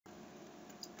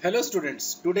Hello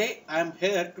students, today I am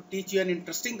here to teach you an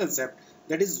interesting concept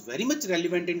that is very much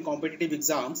relevant in competitive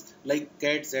exams like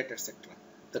CAT, ZET, etc.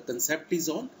 The concept is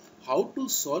on how to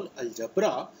solve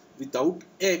algebra without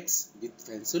X with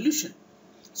fan solution.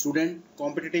 Student,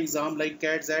 competitive exam like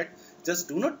CAT, ZET just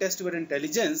do not test your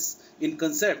intelligence in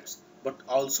concepts but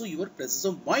also your presence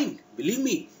of mind. Believe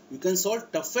me, you can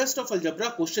solve toughest of algebra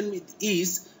question with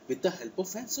ease with the help of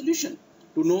fan solution.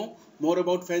 To know more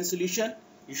about fan solution,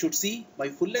 you should see my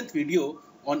full-length video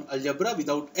on algebra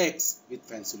without X with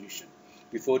fan solution.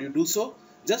 Before you do so,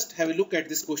 just have a look at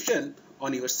this question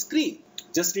on your screen.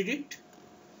 Just read it.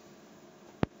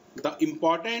 The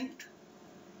important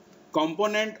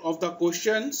component of the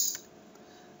questions: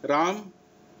 Ram,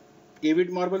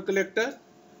 avid marble collector,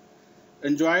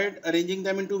 enjoyed arranging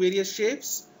them into various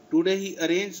shapes. Today he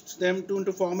arranged them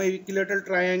to form a equilateral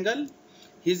triangle.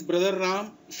 His brother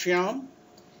Ram, Shyam,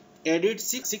 added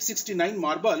 669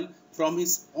 marble from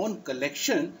his own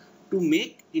collection to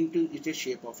make into it a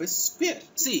shape of a square.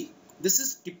 See, this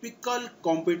is typical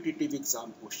competitive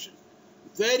exam question.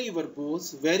 Very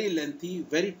verbose, very lengthy,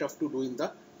 very tough to do in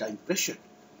the time pressure.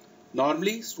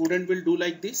 Normally, student will do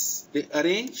like this. They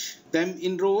arrange them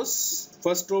in rows.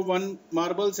 First row 1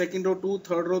 marble, second row 2,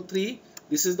 third row 3.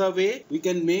 This is the way we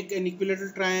can make an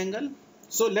equilateral triangle.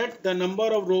 So let the number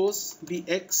of rows be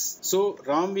x. So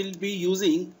Ram will be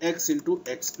using x into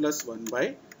x plus 1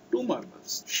 by 2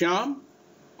 marbles. Shyam,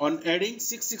 on adding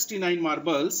 669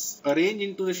 marbles, arrange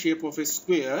into the shape of a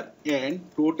square, and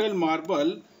total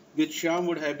marble with Shyam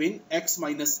would have been x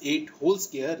minus 8 whole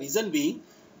square. Reason being,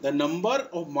 the number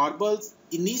of marbles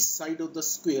in each side of the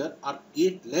square are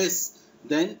 8 less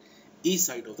than each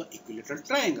side of the equilateral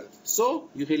triangle. So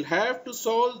you will have to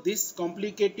solve this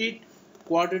complicated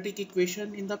quadratic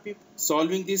equation in the paper.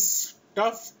 Solving this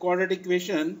tough quadratic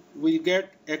equation, we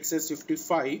get x as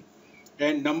 55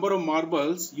 and number of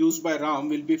marbles used by Ram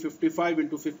will be 55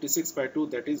 into 56 by 2,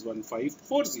 that is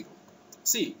 1540.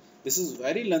 See, this is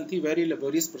very lengthy, very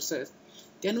laborious process.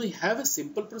 Can we have a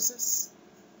simple process?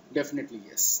 Definitely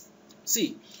yes.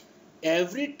 See,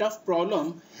 every tough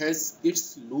problem has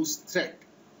its loose thread.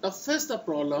 Toughest the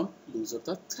problem, looser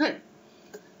the thread.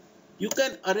 You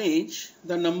can arrange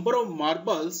the number of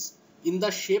marbles in the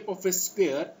shape of a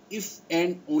square if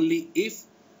and only if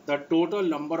the total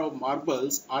number of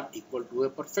marbles are equal to a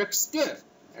perfect square.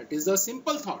 That is the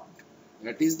simple thought.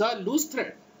 That is the loose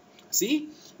thread. See,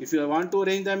 if you want to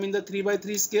arrange them in the 3 by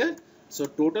 3 square, so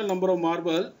total number of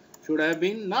marble should have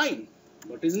been 9.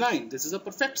 What is 9? This is a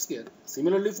perfect square.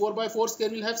 Similarly, 4 by 4 square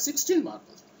will have 16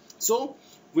 marbles. So,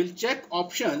 we'll check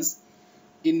options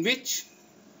in which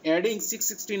adding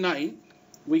 669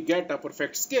 we get a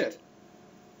perfect square.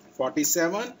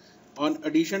 47 on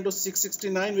addition to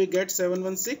 669 we get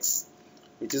 716,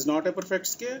 which is not a perfect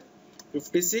square.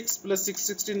 56 plus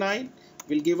 669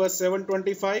 will give us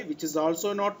 725, which is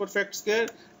also not perfect square.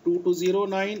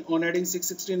 2209 on adding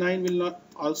 669 will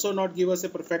also not give us a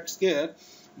perfect square.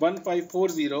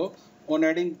 1540 on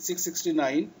adding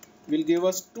 669 will give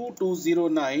us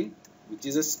 2209, which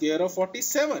is a square of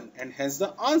 47, and hence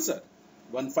the answer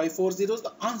 1540 is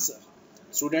the answer.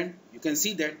 Student, you can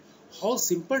see that how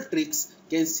simple tricks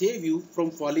can save you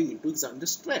from falling into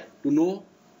examiner's trap. To know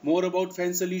more about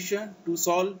fan solution, to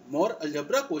solve more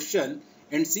algebra question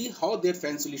and see how their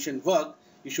fan solution work,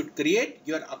 you should create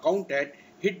your account at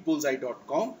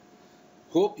hitbullseye.com.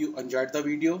 Hope you enjoyed the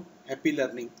video. Happy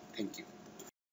learning. Thank you.